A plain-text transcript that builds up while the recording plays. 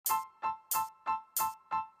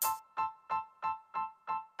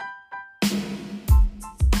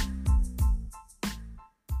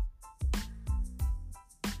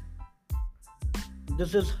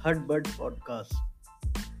This is Hutbud Podcast,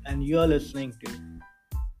 and you are listening to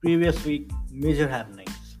Previous Week Major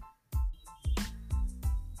Happenings.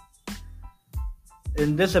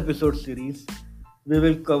 In this episode series, we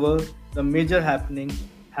will cover the major happenings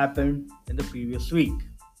happened in the previous week.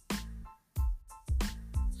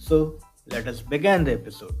 So, let us begin the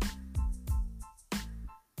episode.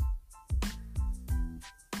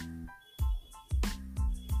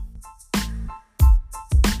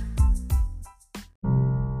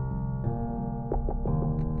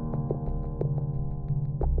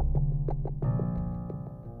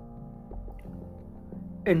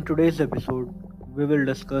 In today's episode, we will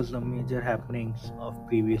discuss the major happenings of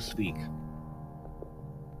previous week.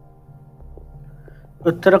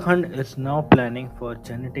 Uttarakhand is now planning for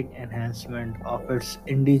genetic enhancement of its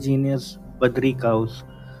indigenous Badri cows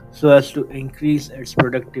so as to increase its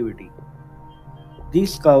productivity.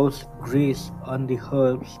 These cows graze on the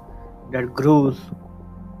herbs that grows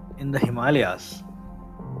in the Himalayas.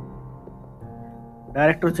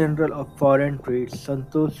 Director General of Foreign Trade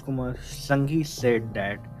Santosh Kumar Sanghi said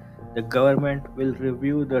that the government will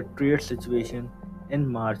review the trade situation in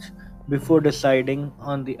March before deciding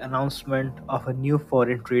on the announcement of a new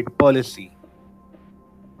foreign trade policy.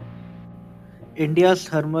 India's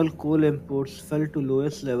thermal coal imports fell to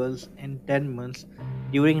lowest levels in 10 months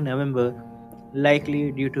during November,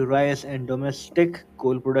 likely due to rise in domestic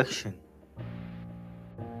coal production.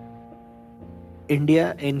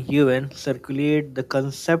 India in UN circulate the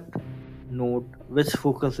concept note which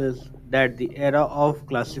focuses that the era of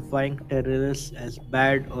classifying terrorists as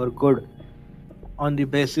bad or good on the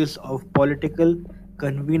basis of political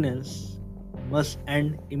convenience must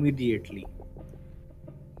end immediately.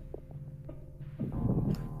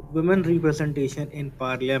 Women representation in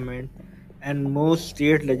parliament and most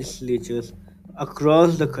state legislatures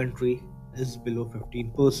across the country is below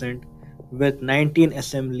 15%, with 19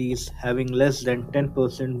 assemblies having less than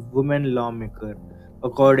 10% women lawmakers,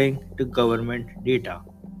 according to government data.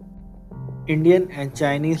 Indian and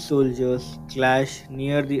Chinese soldiers clash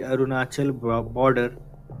near the Arunachal border.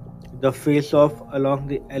 The face-off along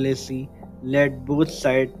the LAC led both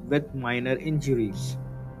sides with minor injuries.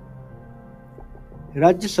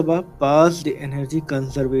 Rajya Sabha passed the Energy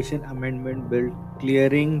Conservation Amendment Bill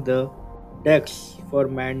clearing the decks for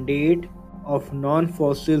mandate of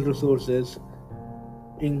non-fossil resources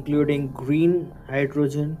including green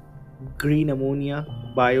hydrogen, green ammonia,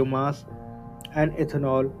 biomass and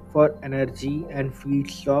ethanol for energy and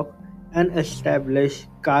feedstock and establish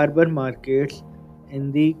carbon markets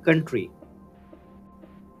in the country.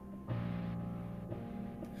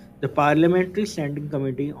 The Parliamentary Standing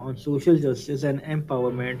Committee on Social Justice and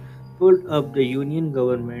Empowerment pulled up the Union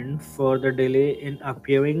government for the delay in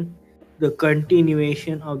approving the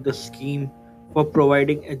continuation of the scheme for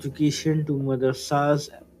providing education to madrasas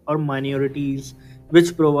or minorities,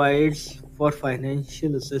 which provides for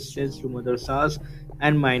financial assistance to madrasas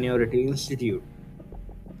and minority institutes.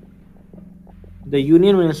 The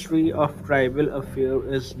Union Ministry of Tribal Affairs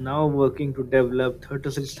is now working to develop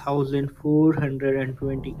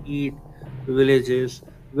 36,428 villages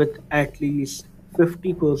with at least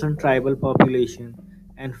 50% tribal population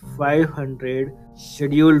and 500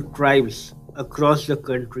 scheduled tribes across the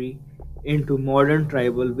country into modern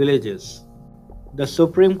tribal villages. The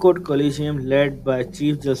Supreme Court Collegium, led by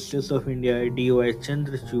Chief Justice of India D.Y.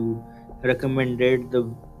 Chandrachud, recommended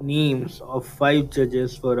the names of 5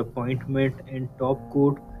 judges for appointment in top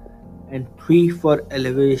court and 3 for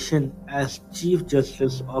elevation as Chief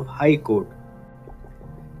Justice of High Court.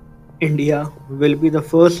 India will be the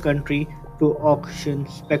first country to auction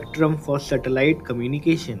spectrum for satellite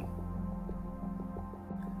communication.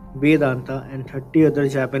 Vedanta and 30 other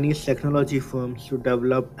Japanese technology firms to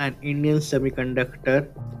develop an Indian semiconductor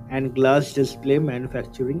and glass display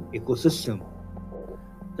manufacturing ecosystem.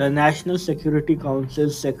 The National Security Council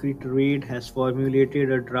Secretariat has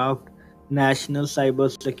formulated a draft National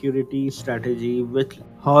Cybersecurity Strategy which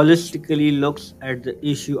holistically looks at the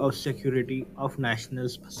issue of security of national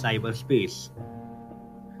cyberspace.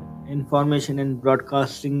 Information and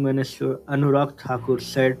Broadcasting Minister Anurag Thakur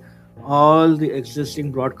said all the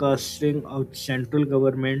existing broadcasting of central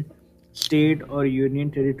government, state or union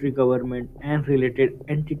territory government and related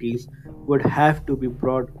entities would have to be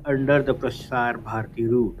brought under the Prasar Bharati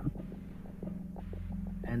route.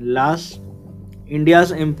 And last,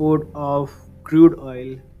 India's import of crude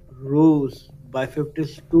oil rose by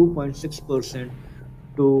 52.6%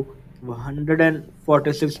 to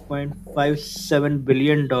 $146.57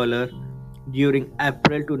 billion during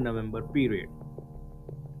April to November period.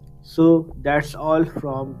 So that's all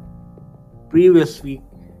from previous week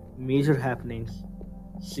major happenings.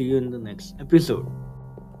 See you in the next episode.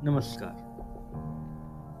 Namaskar.